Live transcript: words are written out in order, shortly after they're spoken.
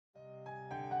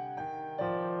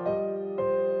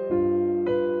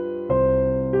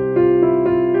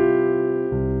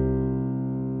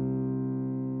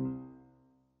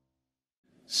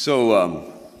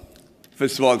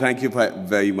First of all, thank you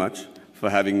very much for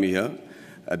having me here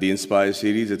at the Inspire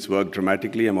series. It's worked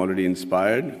dramatically. I'm already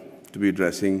inspired to be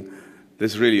addressing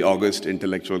this really august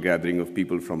intellectual gathering of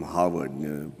people from Harvard,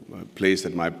 a place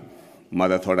that my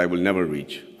mother thought I will never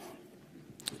reach.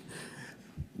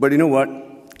 But you know what?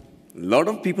 A lot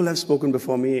of people have spoken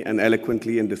before me and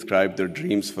eloquently and described their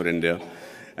dreams for India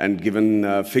and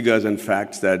given figures and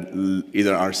facts that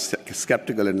either are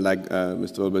skeptical and, like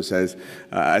Mr. Wilbur says,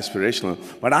 aspirational.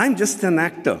 But I'm just an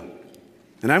actor,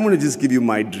 and I'm going to just give you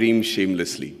my dream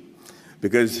shamelessly,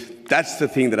 because that's the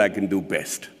thing that I can do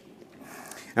best.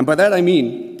 And by that I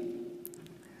mean,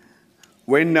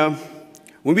 when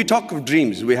we talk of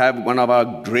dreams, we have one of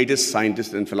our greatest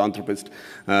scientists and philanthropists,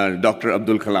 Dr.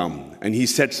 Abdul Kalam, and he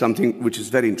said something which is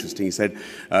very interesting. He said,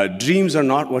 dreams are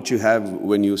not what you have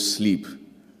when you sleep.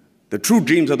 The true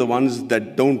dreams are the ones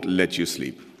that don't let you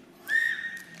sleep.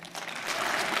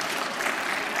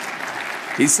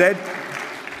 He said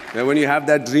that when you have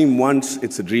that dream once,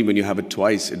 it's a dream. When you have it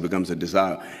twice, it becomes a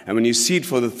desire. And when you see it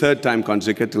for the third time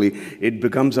consecutively, it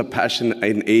becomes a passion,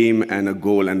 an aim, and a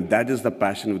goal. And that is the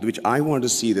passion with which I want to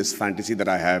see this fantasy that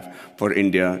I have for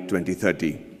India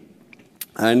 2030.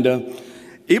 And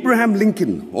Abraham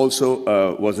Lincoln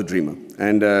also was a dreamer.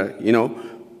 And,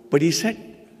 but he said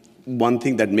one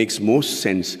thing that makes most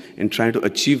sense in trying to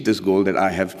achieve this goal that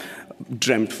I have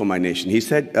dreamt for my nation. He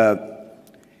said,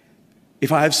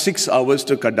 if I have 6 hours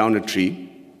to cut down a tree,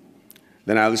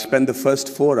 then I will spend the first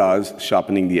 4 hours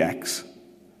sharpening the axe.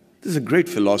 There's a great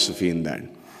philosophy in that.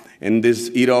 In this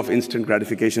era of instant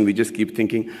gratification, we just keep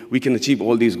thinking we can achieve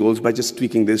all these goals by just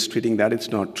tweaking this, tweaking that. It's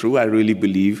not true. I really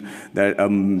believe that,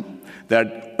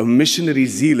 that a missionary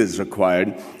zeal is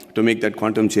required to make that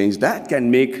quantum change that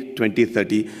can make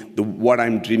 2030 what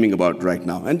I'm dreaming about right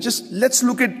now. And just let's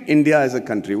look at India as a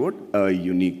country. What a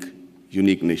unique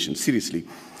nation, seriously.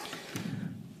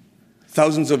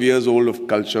 Thousands of years old of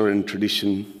culture and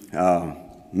tradition,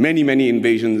 many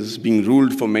invasions, being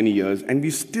ruled for many years, and we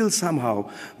still somehow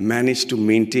managed to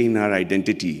maintain our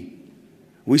identity.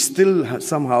 We still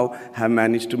somehow have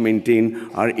managed to maintain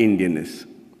our Indianness,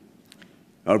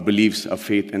 our beliefs, our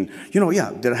faith. And,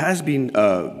 there has been,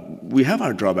 we have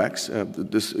our drawbacks.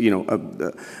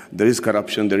 There is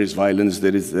corruption, there is violence,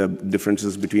 there is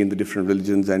differences between the different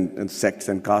religions and sects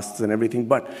and castes and everything.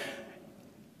 But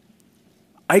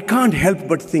I can't help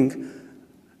but think,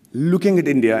 looking at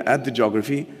India, at the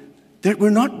geography, that we're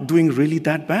not doing really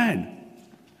that bad.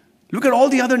 Look at all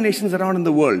the other nations around in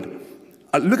the world.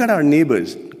 Look at our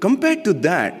neighbors. Compared to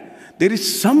that, there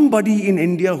is somebody in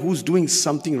India who's doing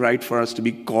something right for us to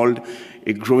be called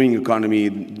a growing economy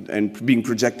and being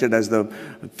projected as the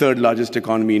third largest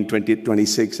economy in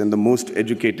 2026 and the most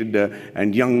educated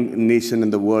and young nation in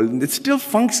the world. And it's still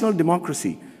functional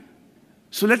democracy.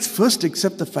 So let's first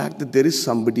accept the fact that there is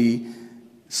some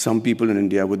people in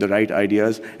India with the right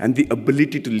ideas and the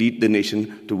ability to lead the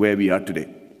nation to where we are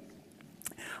today.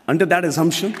 Under that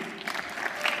assumption,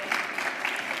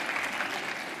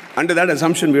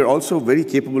 we are also very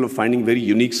capable of finding very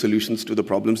unique solutions to the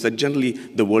problems that generally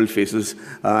the world faces.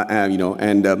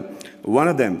 One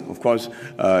of them, of course,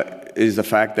 is the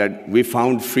fact that we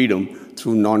found freedom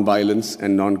through nonviolence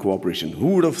and non-cooperation.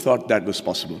 Who would have thought that was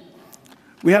possible?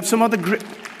 We have some other great...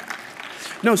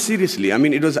 No, seriously, I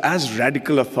mean, it was as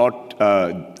radical a thought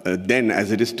then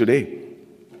as it is today.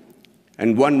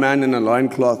 And one man in a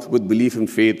loincloth with belief and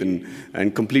faith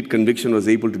and complete conviction was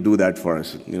able to do that for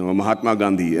us. Mahatma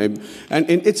Gandhi. And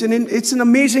it's an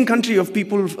amazing country of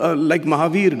people like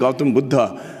Mahavir, Gautam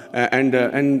Buddha, and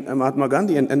Mahatma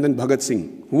Gandhi, and then Bhagat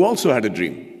Singh, who also had a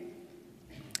dream.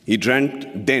 He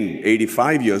dreamt then,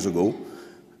 85 years ago,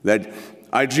 that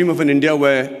I dream of an India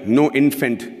where no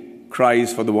infant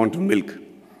cries for the want of milk.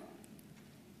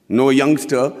 No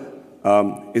youngster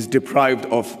is deprived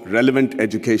of relevant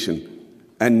education.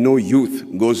 And no youth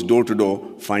goes door to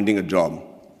door finding a job.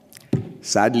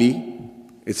 Sadly,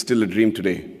 it's still a dream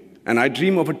today. And I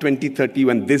dream of a 2030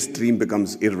 when this dream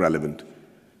becomes irrelevant.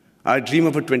 I dream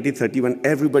of a 2030 when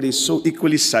everybody is so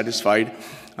equally satisfied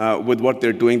with what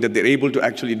they're doing that they're able to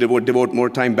actually devote more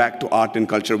time back to art and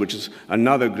culture, which is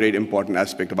another great important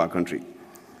aspect of our country.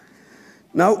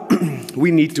 Now,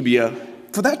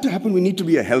 for that to happen, we need to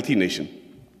be a healthy nation.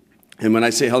 And when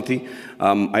I say healthy,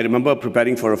 I remember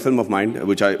preparing for a film of mine,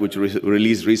 which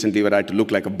released recently, where I had to look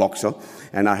like a boxer.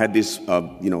 And I had these,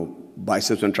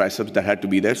 biceps and triceps that had to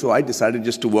be there. So I decided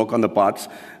just to work on the parts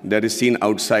that is seen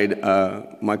outside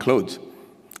my clothes.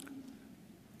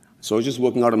 So I was just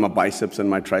working out on my biceps and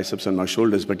my triceps and my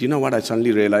shoulders. But you know what? I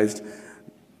suddenly realized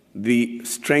the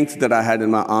strength that I had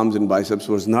in my arms and biceps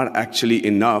was not actually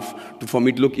enough for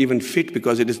me to look even fit,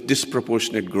 because it is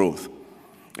disproportionate growth.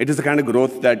 It is the kind of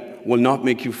growth that will not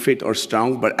make you fit or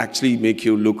strong, but actually make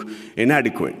you look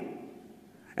inadequate.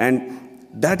 And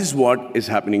that is what is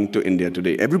happening to India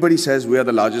today. Everybody says we are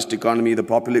the largest economy, we're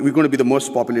going to be the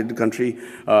most populated country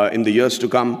in the years to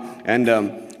come. And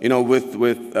with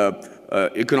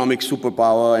economic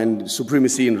superpower and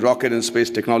supremacy in rocket and space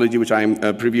technology, which I am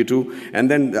privy to, and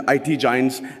then the IT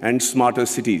giants and smarter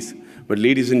cities. But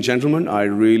ladies and gentlemen, I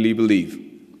really believe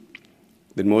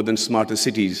that more than smarter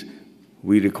cities,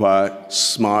 we require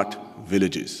smart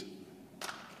villages.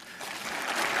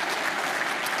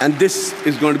 And this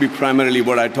is going to be primarily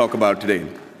what I talk about today.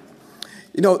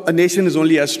 You know, a nation is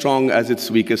only as strong as its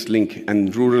weakest link,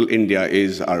 and rural India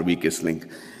is our weakest link.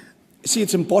 See,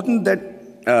 it's important that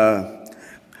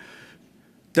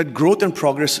that growth and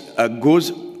progress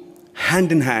goes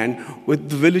hand in hand with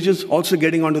the villages also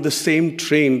getting onto the same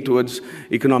train towards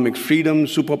economic freedom,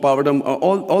 superpowerdom,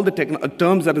 all the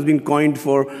terms that have been coined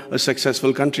for a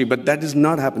successful country. But that is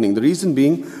not happening. The reason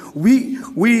being,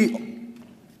 we're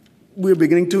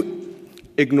beginning to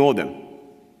ignore them.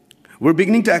 We're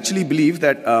beginning to actually believe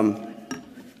that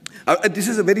this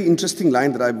is a very interesting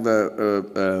line that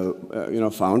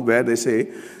I've found, where they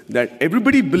say that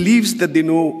everybody believes that they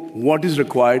know what is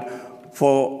required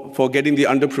for getting the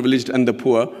underprivileged and the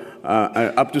poor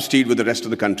up to speed with the rest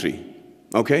of the country.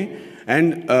 Okay?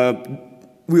 And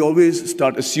we always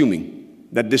start assuming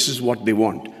that this is what they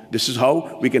want. This is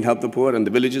how we can help the poor and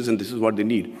the villages, and this is what they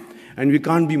need. And we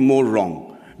can't be more wrong.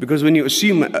 Because when you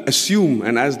assume,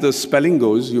 and as the spelling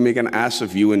goes, you make an ass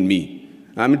of you and me.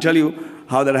 I'm going to tell you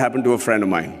how that happened to a friend of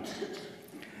mine.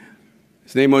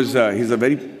 His name was, he's a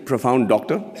very profound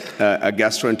doctor, a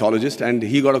gastroenterologist, and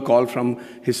he got a call from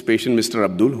his patient, Mr.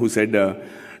 Abdul, who said,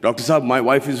 Dr. Saab, my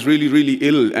wife is really, really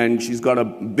ill, and she's got a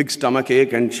big stomach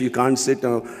ache, and she can't sit,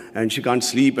 and she can't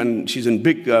sleep, and she's in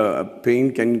big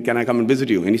pain. Can I come and visit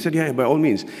you? And he said, yeah, by all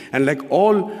means. And like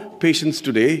all patients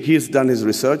today, he has done his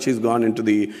research, he's gone into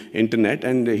the internet,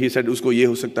 and he said, usko ye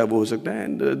ho sakta hai, wo ho sakta hai.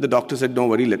 And the doctor said, don't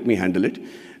worry, let me handle it.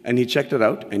 And he checked her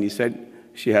out, and he said,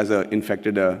 she has an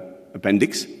infected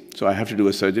appendix, so I have to do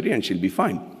a surgery, and she'll be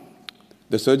fine.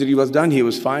 The surgery was done, he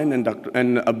was fine, and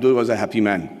Abdul was a happy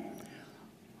man.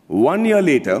 1 year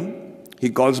later, he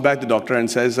calls back the doctor and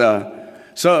says, sir,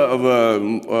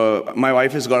 my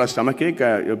wife has got a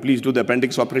stomachache, please do the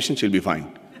appendix operation, she'll be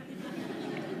fine.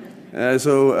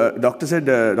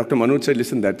 Dr. Manoj said,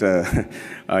 listen,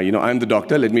 I'm the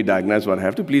doctor, let me diagnose what I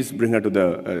have to, please bring her to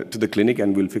the clinic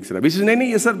and we'll fix it up. He says, no,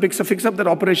 yes sir, fix up that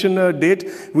operation date,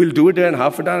 we'll do it in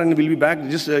half an hour and we'll be back,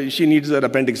 she needs her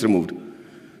appendix removed.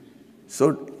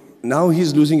 So now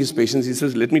he's losing his patience. He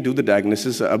says, let me do the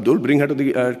diagnosis. Abdul, bring her to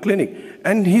the clinic.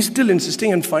 And he's still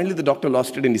insisting, and finally the doctor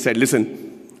lost it and he said,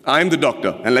 listen, I'm the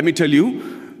doctor, and let me tell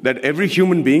you that every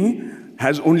human being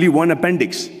has only one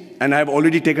appendix, and I've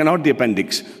already taken out the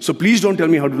appendix. So please don't tell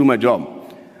me how to do my job.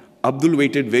 Abdul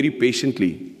waited very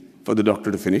patiently for the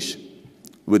doctor to finish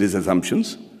with his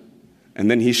assumptions, and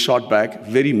then he shot back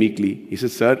very meekly. He said,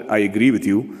 sir, I agree with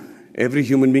you. Every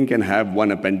human being can have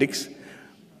one appendix,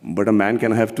 but a man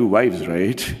can have two wives,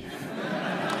 right?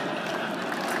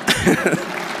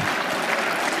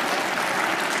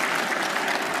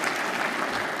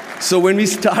 So when we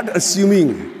start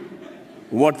assuming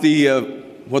what the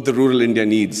rural India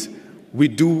needs, we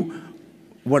do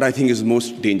what I think is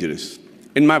most dangerous.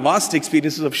 In my vast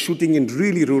experiences of shooting in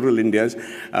really rural Indias,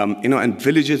 and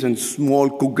villages and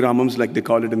small kugramams, like they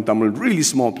call it in Tamil, really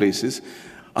small places,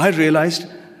 I realized,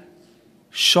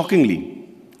 shockingly,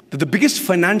 that the biggest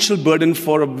financial burden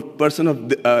for a person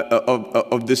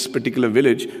of this particular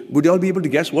village, would you all be able to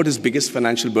guess what his biggest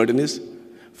financial burden is?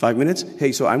 5 minutes?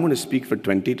 Hey, so I'm going to speak for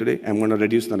 20 today. I'm going to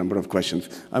reduce the number of questions.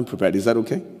 I'm prepared. Is that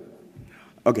okay?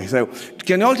 Okay, so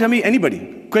can you all tell me,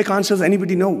 anybody, quick answers,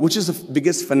 anybody know which is the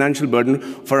biggest financial burden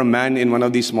for a man in one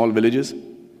of these small villages?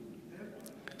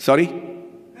 Sorry?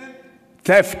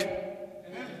 Theft.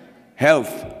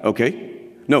 Health. Okay.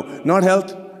 No, not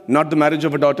health. Not the marriage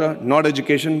of a daughter, not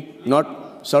education,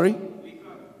 not, sorry?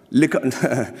 Liquor.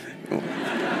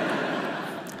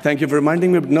 Thank you for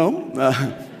reminding me, but no.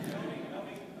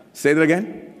 Say that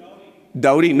again?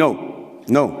 Dowry, no.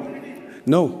 No.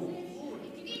 No.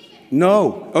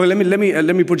 No. Oh, let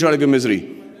me put you out of your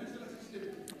misery.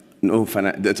 No,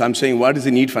 I'm saying, what does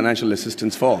he need financial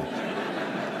assistance for?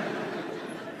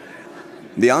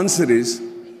 The answer is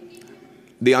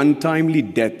the untimely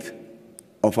death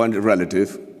of a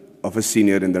relative, of a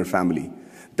senior in their family.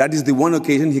 That is the one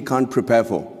occasion he can't prepare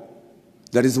for.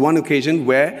 There is one occasion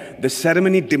where the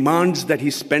ceremony demands that he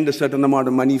spend a certain amount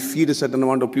of money, feed a certain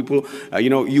amount of people,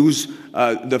 use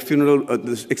the funeral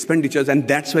the expenditures, and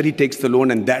that's where he takes the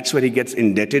loan, and that's where he gets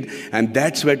indebted, and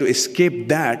that's where, to escape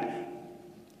that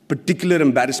particular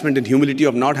embarrassment and humility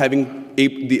of not having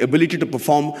the ability to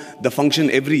perform the function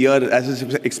every year as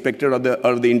is expected of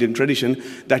the Indian tradition,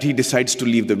 that he decides to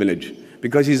leave the village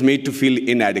because he's made to feel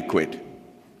inadequate.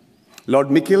 Lord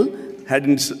Mickle had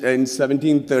in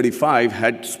 1735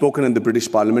 had spoken in the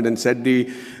British Parliament and said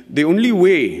the only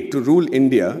way to rule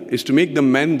India is to make the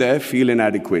men there feel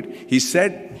inadequate. He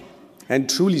said, and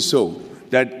truly so,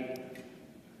 that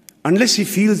unless he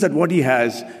feels that what he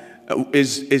has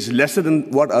is lesser than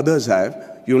what others have,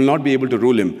 you will not be able to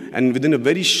rule him. And within a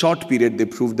very short period, they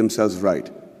proved themselves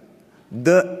right.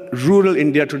 The rural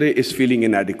India today is feeling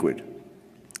inadequate.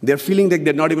 They're feeling like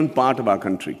they're not even part of our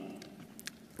country.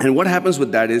 And what happens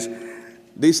with that is,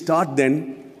 they start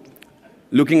then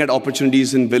looking at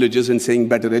opportunities in villages and saying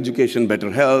better education, better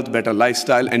health, better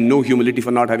lifestyle, and no humility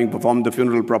for not having performed the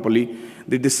funeral properly.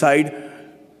 They decide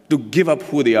to give up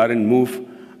who they are and move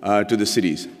to the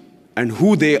cities. And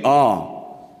who they are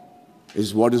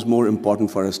is what is more important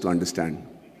for us to understand.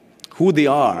 Who they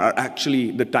are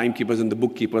actually the timekeepers and the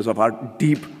bookkeepers of our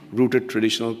deep-rooted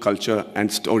traditional culture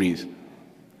and stories.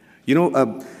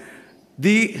 You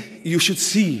should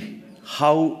see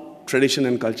how tradition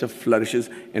and culture flourishes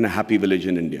in a happy village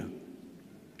in India.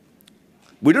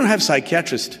 We don't have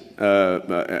psychiatrists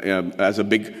as a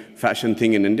big fashion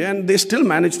thing in India, and they still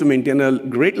manage to maintain a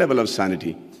great level of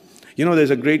sanity. There's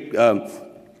a great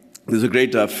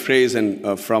phrase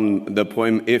from the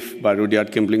poem If by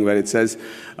Rudyard Kipling, where it says,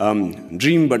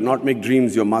 dream but not make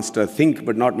dreams your master, think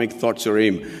but not make thoughts your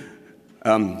aim.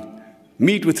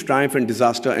 Meet with triumph and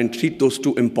disaster and treat those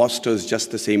two impostors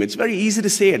just the same. It's very easy to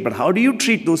say it, but how do you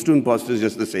treat those two impostors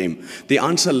just the same? The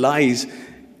answer lies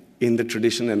in the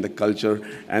tradition and the culture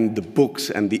and the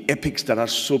books and the epics that are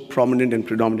so prominent and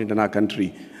predominant in our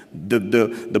country. The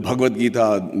Bhagavad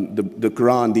Gita, the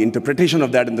Quran, the interpretation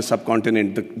of that in the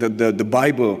subcontinent, the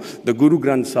Bible, the Guru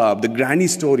Granth Sahib, the granny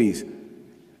stories.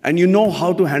 And you know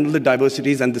how to handle the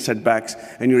diversities and the setbacks,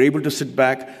 and you're able to sit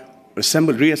back,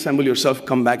 reassemble yourself,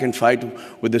 come back and fight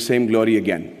with the same glory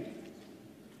again.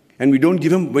 And when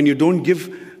you don't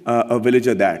give a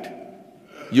villager that,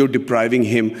 you're depriving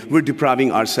him, we're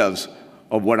depriving ourselves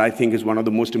of what I think is one of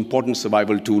the most important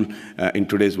survival tools in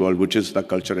today's world, which is the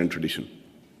culture and tradition.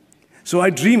 So I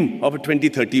dream of a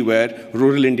 2030 where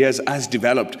rural India is as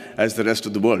developed as the rest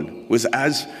of the world, was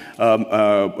as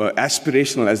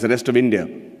aspirational as the rest of India,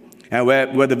 and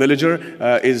where the villager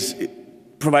is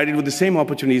provided with the same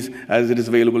opportunities as it is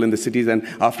available in the cities. And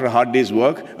after a hard day's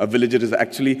work, a villager is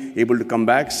actually able to come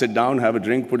back, sit down, have a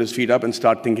drink, put his feet up, and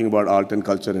start thinking about art and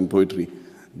culture and poetry.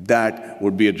 That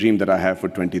would be a dream that I have for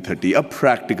 2030, a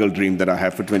practical dream that I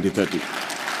have for 2030.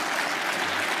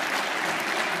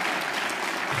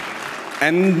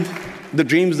 And the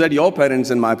dreams that your parents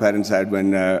and my parents had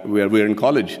when we were in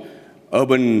college,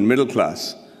 urban middle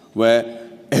class, where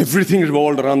everything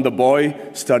revolved around the boy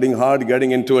studying hard,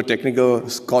 getting into a technical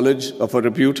college of a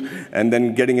repute, and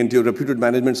then getting into a reputed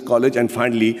management college, and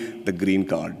finally, the green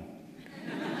card.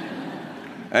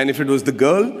 And if it was the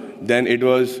girl, then it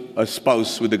was a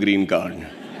spouse with a green card.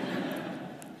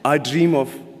 I dream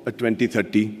of a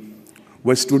 2030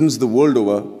 where students the world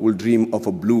over will dream of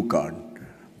a blue card.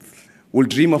 Will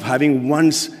dream of having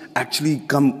once actually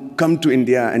come to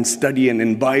India and study and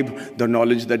imbibe the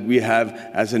knowledge that we have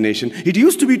as a nation. It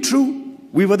used to be true.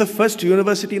 We were the first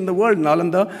university in the world.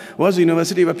 Nalanda was a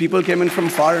university where people came in from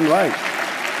far and wide.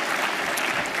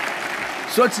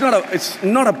 So it's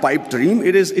not a pipe dream.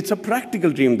 It's a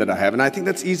practical dream that I have, and I think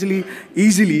that's easily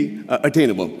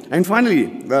attainable. And finally,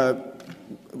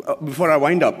 before I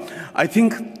wind up, I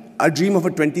think I dream of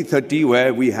a 2030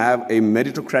 where we have a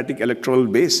meritocratic electoral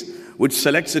base which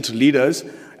selects its leaders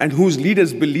and whose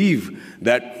leaders believe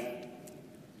that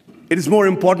it is more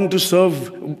important to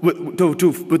serve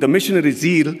with a missionary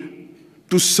zeal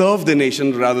to serve the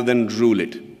nation rather than rule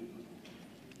it.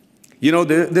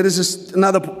 There is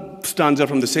another stanza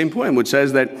from the same poem which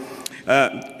says that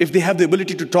if they have the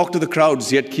ability to talk to the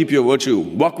crowds, yet keep your virtue,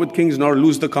 walk with kings nor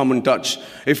lose the common touch,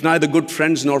 if neither good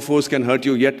friends nor foes can hurt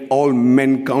you, yet all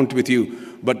men count with you,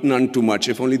 but none too much.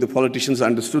 If only the politicians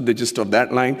understood the gist of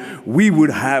that line, we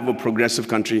would have a progressive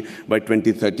country by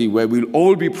 2030 where we'll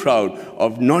all be proud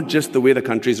of not just the way the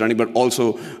country is running, but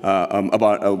also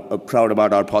proud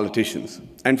about our politicians.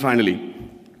 And finally,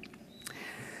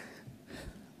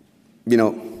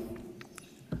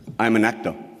 I'm an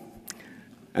actor.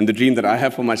 And the dream that I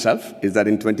have for myself is that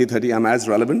in 2030, I'm as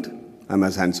relevant, I'm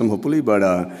as handsome, hopefully, but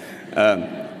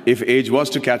If age was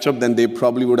to catch up, then they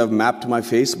probably would have mapped my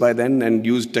face by then and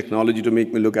used technology to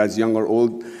make me look as young or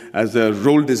old as the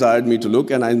role desired me to look,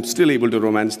 and I'm still able to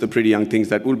romance the pretty young things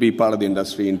that will be part of the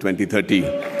industry in 2030.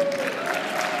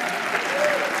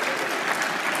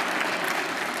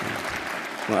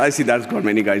 Well, I see that's got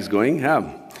many guys going.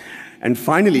 Yeah. And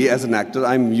finally, as an actor,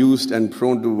 I'm used and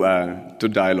prone to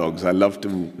dialogues. I love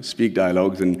to speak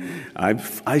dialogues, and I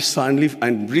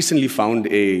recently found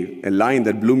a line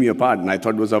that blew me apart, and I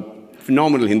thought was a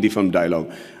phenomenal Hindi film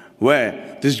dialogue,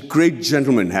 where this great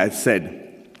gentleman has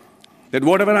said that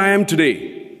whatever I am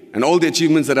today, and all the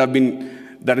achievements that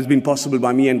has been possible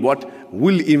by me, and what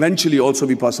will eventually also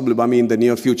be possible by me in the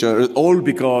near future, is all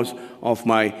because of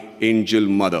my angel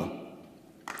mother.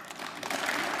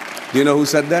 Do you know who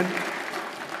said that?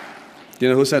 Do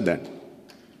you know who said that?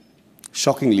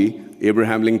 Shockingly,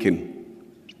 Abraham Lincoln.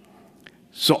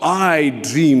 So I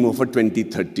dream of a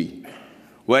 2030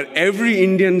 where every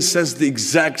Indian says the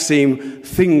exact same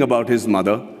thing about his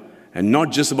mother, and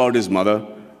not just about his mother,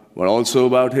 but also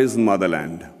about his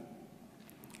motherland.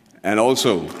 And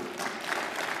also,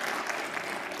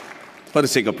 for the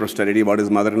sake of posterity, about his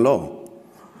mother-in-law.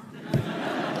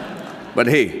 But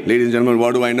hey, ladies and gentlemen,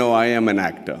 what do I know? I am an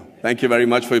actor. Thank you very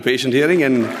much for your patient hearing,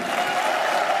 and